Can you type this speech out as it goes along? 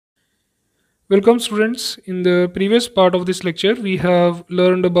Welcome students. In the previous part of this lecture, we have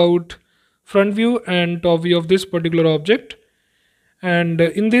learned about front view and top view of this particular object. And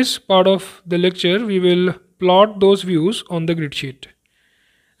in this part of the lecture, we will plot those views on the grid sheet.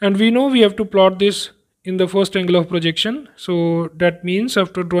 And we know we have to plot this in the first angle of projection. So that means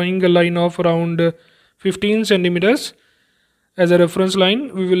after drawing a line of around 15 centimeters as a reference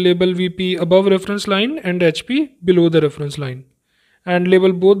line, we will label VP above reference line and HP below the reference line, and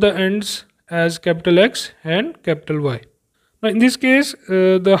label both the ends as capital X and capital Y. Now in this case,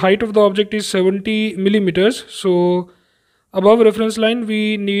 the height of the object is 70 millimeters. So above reference line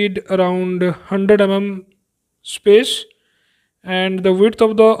we need around 100 mm space, and the width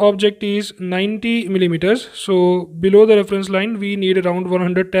of the object is 90 millimeters. So below the reference line we need around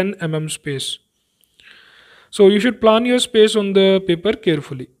 110 mm space. So you should plan your space on the paper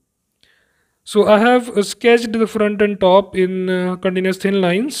carefully. So I have sketched the front and top in continuous thin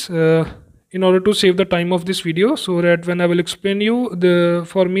lines in order to save the time of this video, so that when I will explain you,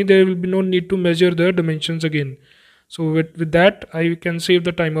 for me there will be no need to measure the dimensions again. So with that I can save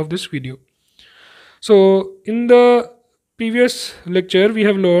the time of this video. So in the previous lecture we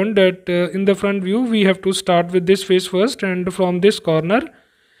have learned that in the front view we have to start with this face first, and from this corner,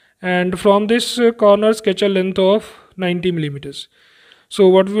 and from this corner sketch a length of 90 millimeters. So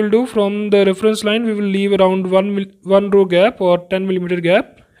what we will do, from the reference line we will leave around one row gap or 10 millimeter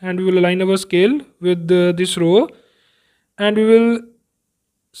gap, and we will align our scale with this row, and we will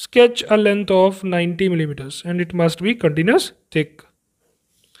sketch a length of 90 millimeters, and it must be continuous thick.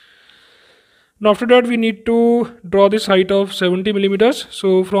 Now after that we need to draw this height of 70 millimeters.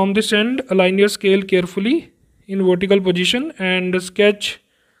 So from this end align your scale carefully in vertical position and sketch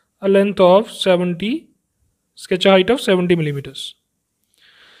a length of sketch a height of 70 millimeters.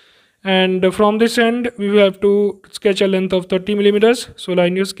 And from this end we will have to sketch a length of 30 millimeters. So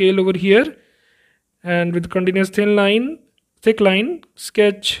line your scale over here, and with continuous thick line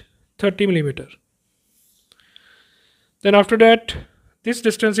sketch 30 millimeter. Then after that, this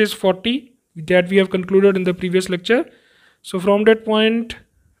distance is 40 that we have concluded in the previous lecture. So from that point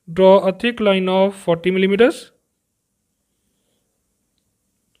draw a thick line of 40 millimeters.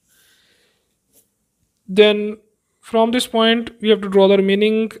 Then from this point we have to draw the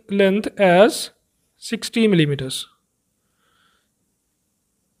remaining length as 60 millimeters.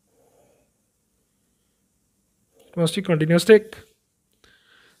 It must be continuous thick.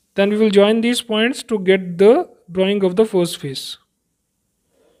 Then we will join these points to get the drawing of the first face.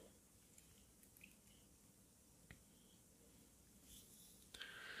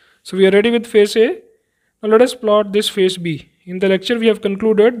 So we are ready with face A. Now let us plot this face B. In the lecture we have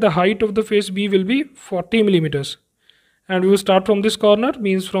concluded the height of the face B will be 40 millimeters, and we will start from this corner,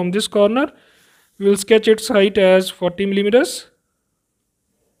 means from this corner we will sketch its height as 40 millimeters,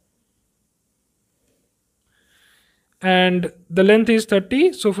 and the length is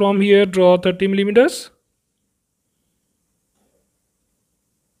 30. So from here draw 30 millimeters.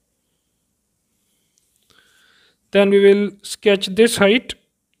 Then we will sketch this height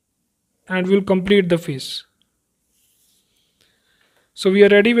and we will complete the face. So we are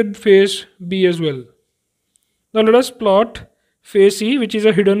ready with face B as well. Now let us plot face E, which is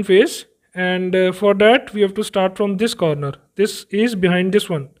a hidden face, and for that we have to start from this corner. This is behind this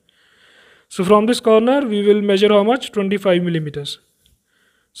one. So from this corner we will measure how much? 25 millimeters.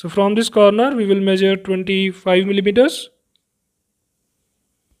 So from this corner we will measure 25 millimeters.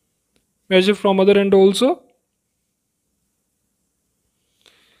 Measure from other end also.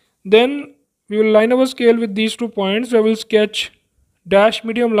 Then we will line our scale with these 2 points. I will sketch dash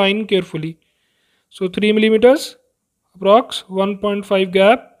medium line carefully. So 3 millimeters approx, 1.5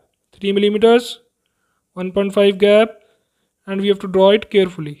 gap, 3 millimeters, 1.5 gap, and we have to draw it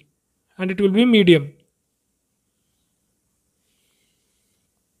carefully, and it will be medium.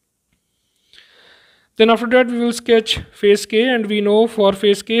 Then after that we will sketch face K, and we know for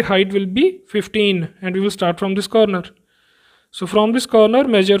face K height will be 15, and we will start from this corner. So from this corner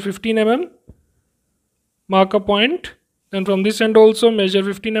measure 15 mm, mark a point. Then from this end also measure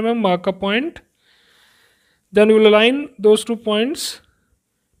 15 mm, mark a point. Then we will align those 2 points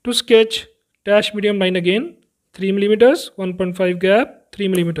to sketch dash medium line again, 3 millimeters, 1.5 gap, 3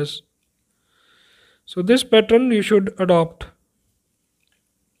 millimeters. So this pattern you should adopt.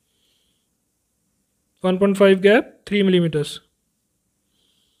 1.5 gap, 3 millimeters.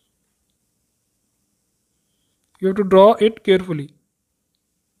 You have to draw it carefully.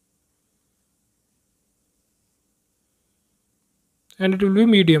 And it will be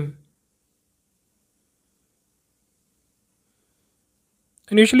medium.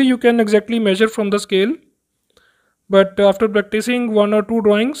 Initially you can exactly measure from the scale, but after practicing 1 or 2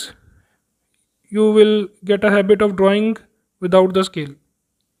 drawings you will get a habit of drawing without the scale.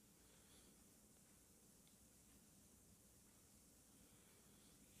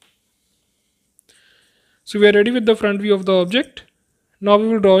 So we are ready with the front view of the object. Now we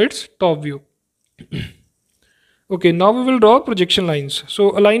will draw its top view. Okay, now we will draw projection lines.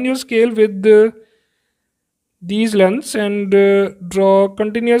 So align your scale with these lengths and draw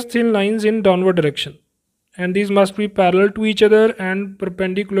continuous thin lines in downward direction. And these must be parallel to each other and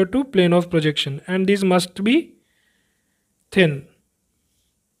perpendicular to plane of projection. And these must be thin.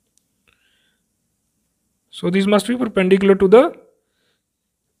 So these must be perpendicular to the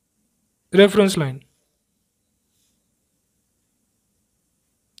reference line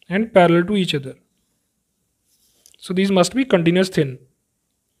and parallel to each other. So these must be continuous thin.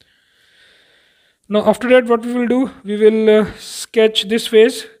 Now after that, what we will do, we will sketch this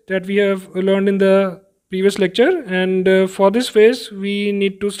face that we have learned in the previous lecture, and for this face we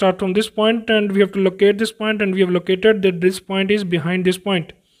need to start from this point and we have to locate this point, and we have located that this point is behind this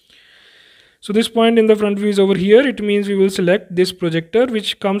point. So this point in the front view is over here. It means we will select this projector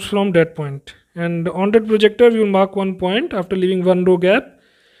which comes from that point, and on that projector we will mark one point after leaving one row gap,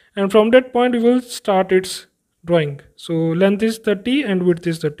 and from that point we will start its drawing. So length is 30 and width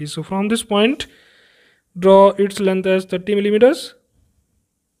is 30. So from this point, draw its length as 30 millimeters,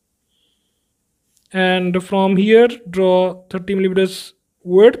 and from here draw 30 millimeters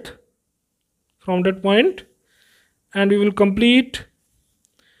width from that point, and we will complete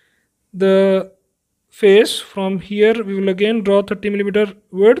the face. From here we will again draw 30 millimeter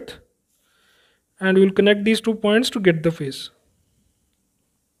width, and we will connect these 2 points to get the face.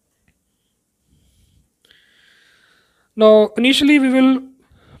 Now initially we will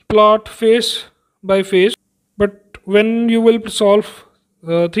plot face by face, but when you will solve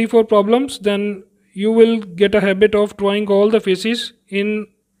 3-4 problems, then you will get a habit of drawing all the faces in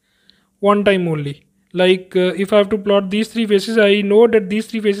one time only. Like if I have to plot these 3 faces, I know that these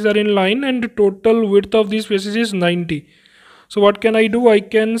 3 faces are in line and the total width of these faces is 90. So what can I do? I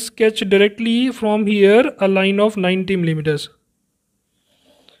can sketch directly from here a line of 90 millimeters.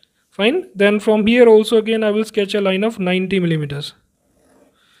 Fine. Then from here also again I will sketch a line of 90 millimeters.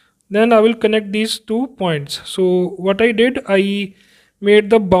 Then I will connect these 2 points. So what I did, I made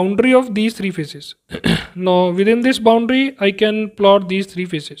the boundary of these 3 faces. Now within this boundary I can plot these 3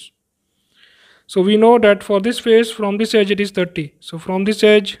 faces. So we know that for this face, from this edge it is 30. So from this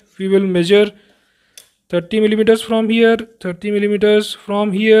edge we will measure 30 millimeters from here, 30 millimeters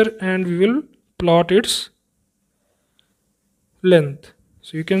from here, and we will plot its length.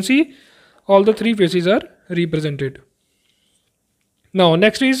 So you can see all the 3 faces are represented. Now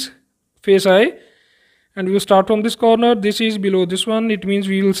next is face I, and we will start from this corner. This is below this one. It means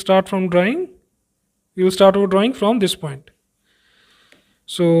we will start from drawing. We will start our drawing from this point.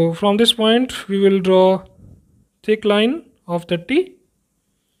 So from this point we will draw thick line of 30.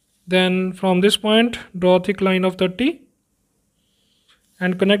 Then from this point draw thick line of 30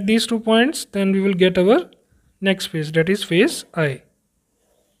 and connect these 2 points. Then we will get our next face, that is face I.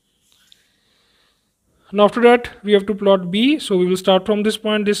 Now after that we have to plot B. So we will start from this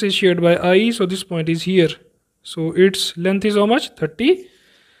point. This is shared by I, so this point is here. So its length is how much? 30.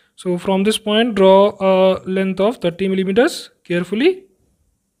 So from this point draw a length of 30 millimeters carefully,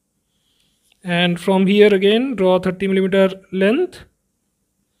 and from here again draw 30 millimeter length,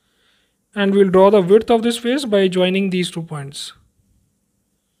 and we will draw the width of this face by joining these 2 points.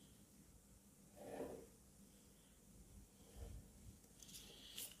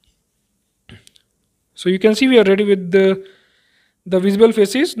 So you can see we are ready with the visible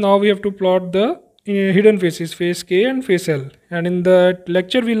faces. Now we have to plot the hidden faces, face K and face L. And in the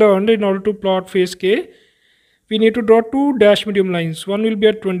lecture we learned, in order to plot face K, we need to draw 2 dash medium lines. One will be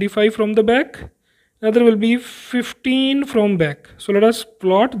at 25 from the back, another will be 15 from back. So let us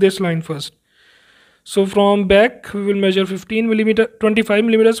plot this line first. So from back we will measure 25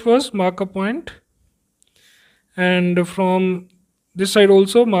 millimeters first, mark a point, and from this side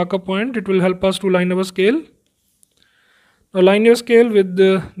also mark a point. It will help us to line our scale. Now line your scale with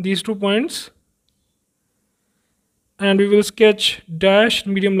these 2 points, and we will sketch dashed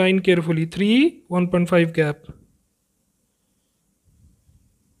medium line carefully, 3 1.5 gap.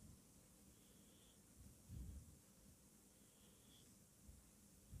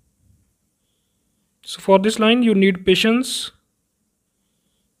 So for this line you need patience.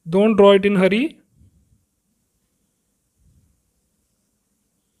 Don't draw it in hurry.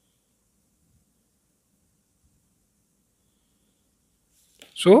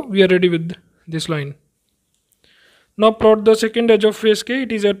 So we are ready with this line. Now plot the second edge of face K.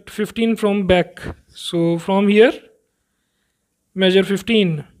 It is at 15 from back. So from here measure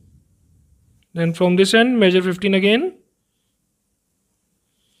 15 Then from this end measure 15 again.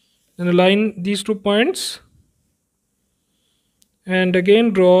 Then align these 2 points and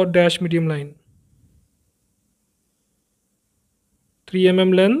again draw dash medium line. 3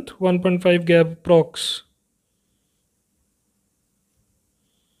 mm length, 1.5 gap prox.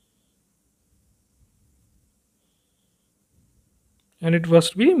 And it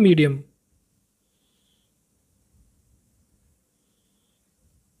must be medium.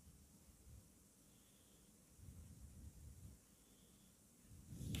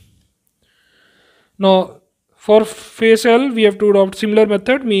 Now for face L we have to adopt similar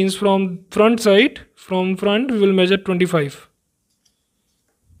method, means from front side, from front we will measure 25.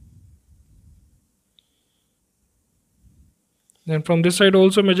 Then from this side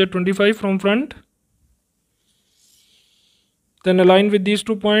also measure 25 from front. Then align with these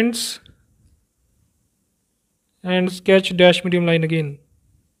 2 points and sketch dash medium line again.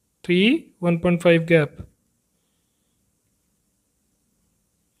 3, 1.5 gap.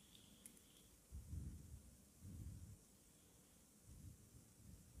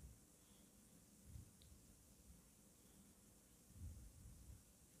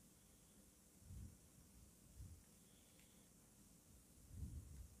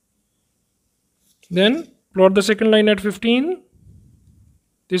 Then plot the second line at 15.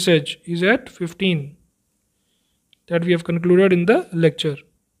 This edge is at 15. That we have concluded in the lecture.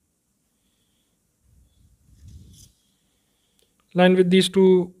 Line with these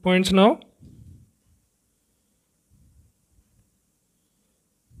 2 points now.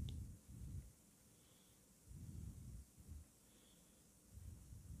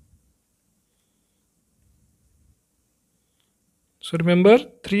 So remember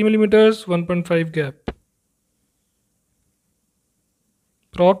 3 millimeters, 1.5 gap.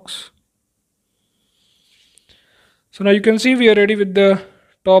 Prox. So now you can see we are ready with the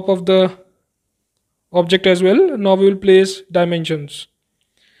top of the object as well. Now we will place dimensions.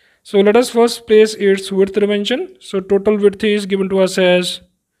 So let us first place its width dimension. So total width is given to us as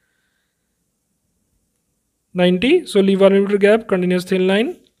 90. So leave 1 millimeter gap, continuous thin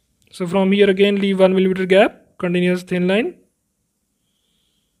line. So from here again leave 1 millimeter gap, continuous thin line.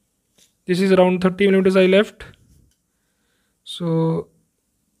 This is around 30 millimeters I left. So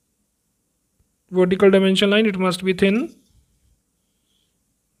vertical dimension line, it must be thin.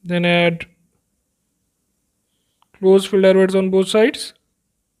 Then add close filled arrows on both sides.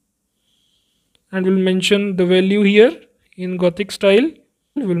 And we'll mention the value here in Gothic style.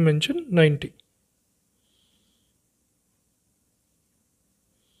 We'll mention 90.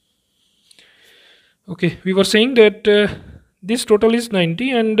 Okay, we were saying that this total is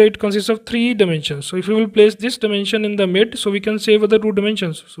 90 and it consists of 3 dimensions. So if we will place this dimension in the mid, so we can save other 2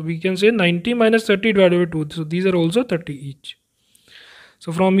 dimensions. So we can say 90 minus 30 divided by 2. So these are also 30 each.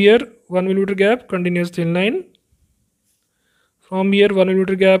 So from here 1 millimeter gap, continuous thin line. From here 1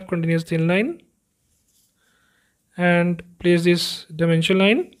 millimeter gap, continuous thin line. And place this dimension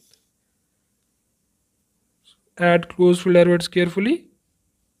line. Add close filled arrows carefully.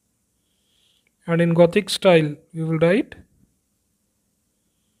 And in Gothic style we will write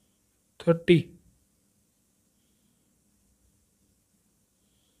 30.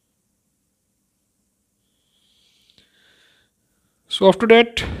 So after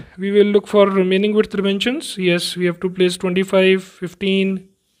that we will look for remaining width dimensions. Yes, we have to place 25, 15.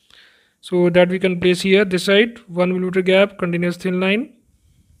 So that we can place here this side 1 millimeter gap, continuous thin line.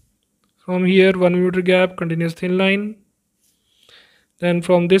 From here 1 millimeter gap, continuous thin line. Then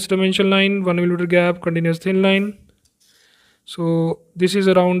from this dimension line 1 millimeter gap, continuous thin line. So this is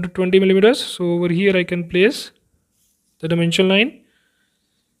around 20 millimeters. So over here I can place the dimension line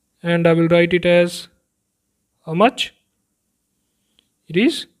and I will write it as how much? It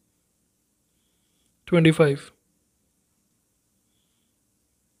is 25.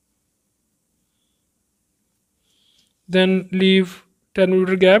 Then leave 10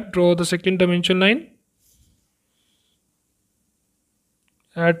 millimeter gap, draw the second dimension line.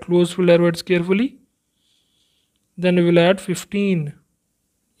 Add close filled arrows carefully. Then we will add 15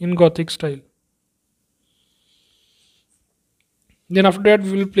 in Gothic style. Then after that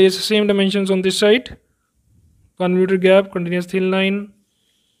we will place the same dimensions on this side. 1 millimeter gap, continuous thin line.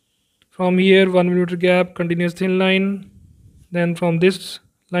 From here 1 millimeter gap, continuous thin line. Then from this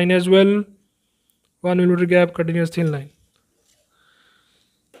line as well 1 millimeter gap, continuous thin line.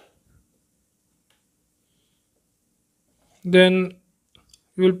 Then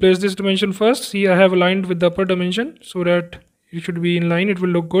we will place this dimension first. See, I have aligned with the upper dimension so that it should be in line, it will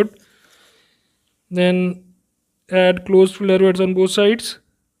look good. Then add closed filled arrows on both sides.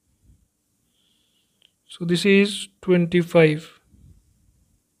 So this is 25.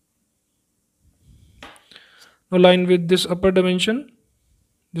 align with this upper dimension,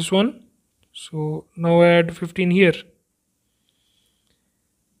 this one. So now add 15 here.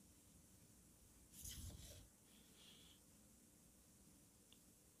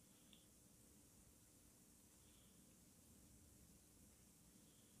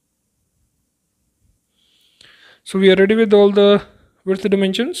 So we are ready with all the width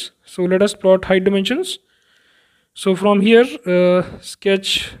dimensions. So let us plot height dimensions. So from here,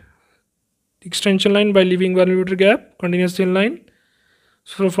 sketch the extension line by leaving 1 mm gap, continuous thin line.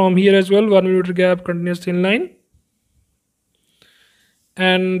 So from here as well, 1 mm gap, continuous thin line,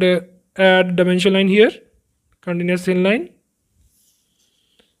 and add dimension line here, continuous thin line,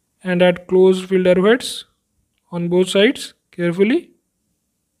 and add closed filled arrowheads on both sides carefully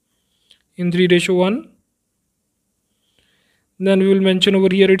in 3:1. Then we will mention over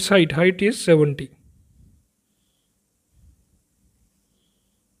here its height. Height is 70.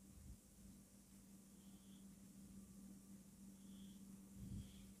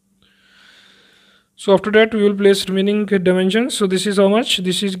 So after that we will place remaining dimensions. So this is how much?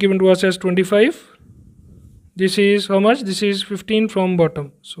 This is given to us as 25. This is how much? This is 15 from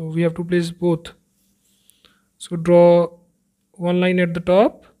bottom. So we have to place both. So draw one line at the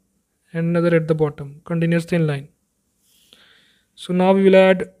top and another at the bottom, continuous thin line. So now we will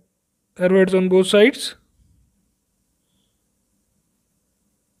add arrowheads on both sides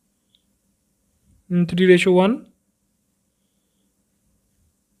in 3:1.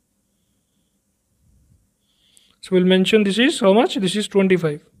 So we'll mention this is how much? This is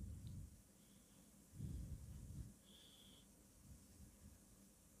 25.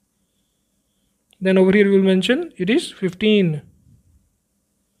 Then over here we will mention it is 15.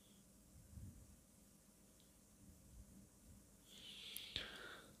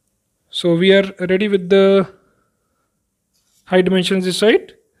 So we are ready with the height dimensions this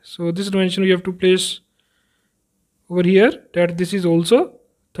side. So this dimension we have to place over here, that this is also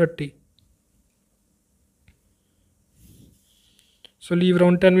 30. So leave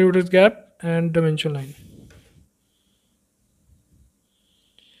around 10 mm gap and dimension line.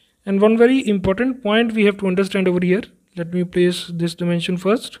 And one very important point we have to understand over here. Let me place this dimension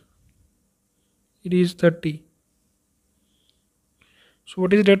first. It is 30. So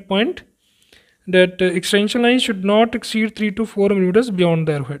what is that point? That extension line should not exceed 3 to 4 mm beyond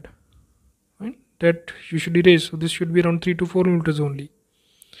the arrowhead. Right? That you should erase. So this should be around 3 to 4 mm only.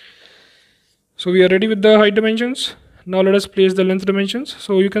 So we are ready with the height dimensions. Now let us place the length dimensions.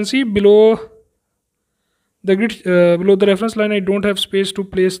 So you can see below the grid, below the reference line, I don't have space to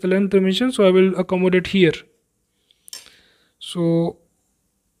place the length dimension, so I will accommodate here. So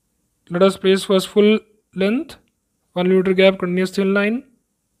let us place first full length, 1 mm gap, continuous thin line,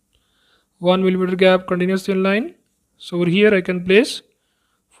 1 mm gap, continuous thin line. So over here I can place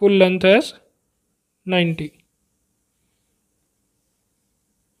full length as 90.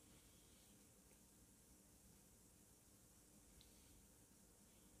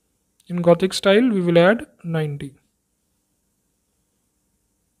 In Gothic style, we will add 90.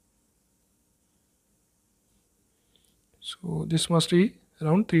 So this must be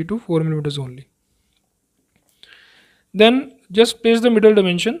around 3 to 4 mm only. Then just place the middle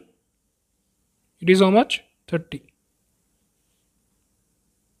dimension. It is how much? 30.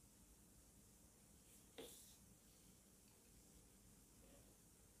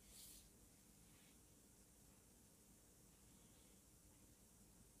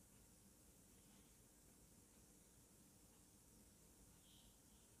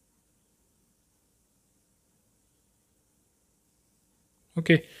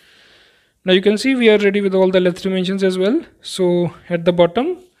 Okay, now you can see we are ready with all the length dimensions as well. So at the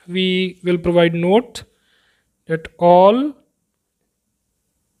bottom we will provide note that all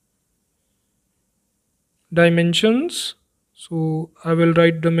dimensions, so I will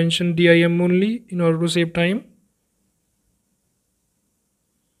write dimension dim only in order to save time,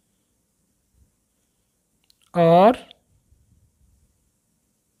 are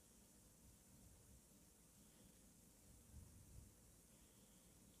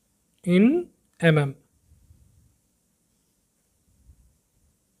in mm.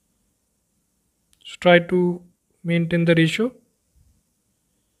 So try to maintain the ratio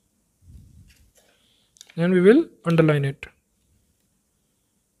and we will underline it.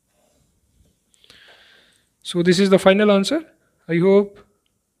 So this is the final answer. I hope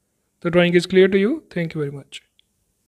the drawing is clear to you. Thank you very much.